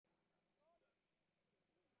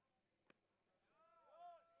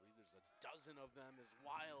dozen of them as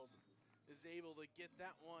Wild is able to get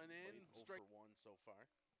that one in. Strike for one so far.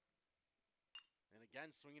 And again,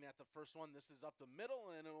 swinging at the first one. This is up the middle,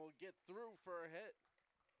 and it'll get through for a hit.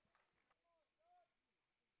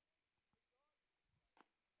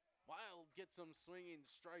 Wild gets him swinging,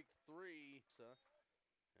 strike three.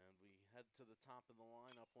 And we head to the top of the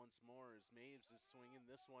lineup once more as Maves is swinging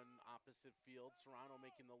this one opposite field. Serrano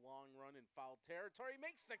making the long run in foul territory.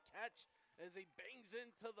 Makes the catch as he bangs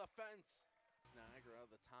into the fence. Niagara out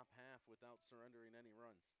of the top half without surrendering any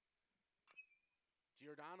runs.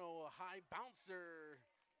 Giordano, a high bouncer,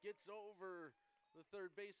 gets over the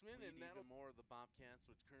third baseman, and even more of the Bobcats,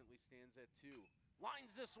 which currently stands at 2.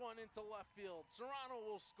 Lines this one into left field. Serrano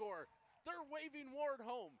will score. They're waving Ward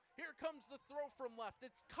home. Here comes the throw from left.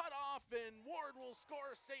 It's cut off, and Ward will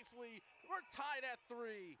score safely. We're tied at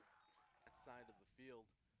 3. That side of the field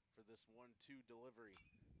for this 1-2 delivery.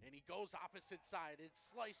 And he goes opposite side. It's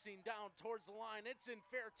slicing down towards the line. It's in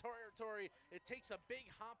fair territory. It takes a big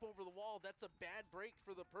hop over the wall. That's a bad break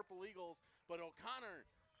for the Purple Eagles. But O'Connor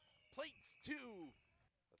plates 2.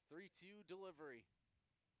 A 3-2 delivery.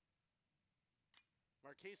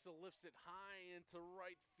 Marquesa lifts it high into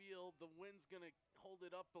right field. The wind's going to hold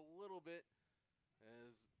it up a little bit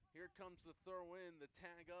as here comes the throw in. The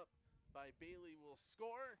tag up by Bailey will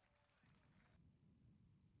score.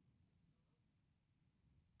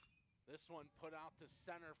 This one put out to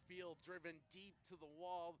center field, driven deep to the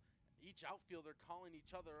wall. Each outfielder calling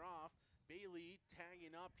each other off. Bailey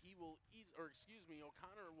tagging up.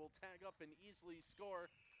 O'Connor will tag up and easily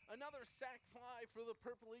score. Another sac fly for the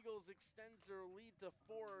Purple Eagles extends their lead to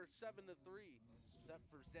 7-3. Set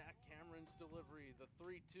for Zach Cameron's delivery, the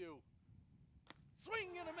 3-2.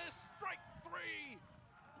 Swing and a miss, strike 3!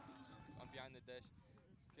 I'm behind the dish.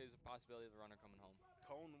 There's a possibility of the runner coming home.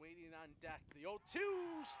 Cone waiting on deck. The 0-2,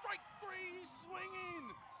 strike 3, swinging!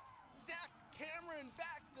 Zach Cameron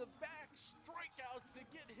back-to-back strikeouts to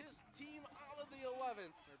get his team out of the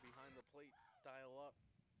 11th. They're behind the plate, dial up.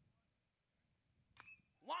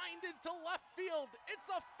 Lined into left field. It's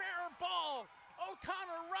a fair ball.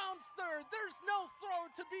 O'Connor rounds third. There's no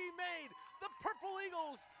throw to be made. The Purple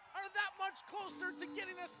Eagles are that much closer to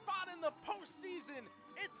getting a spot in the postseason.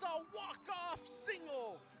 It's a walk-off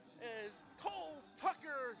single as Cole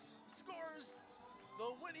Tucker scores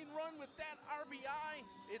the winning run with that RBI.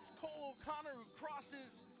 It's Cole O'Connor who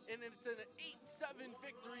crosses, and it's an 8-7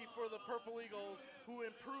 victory for the Purple Eagles, who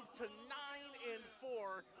improved to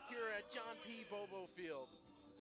 9-4 here at John P. Bobo Field.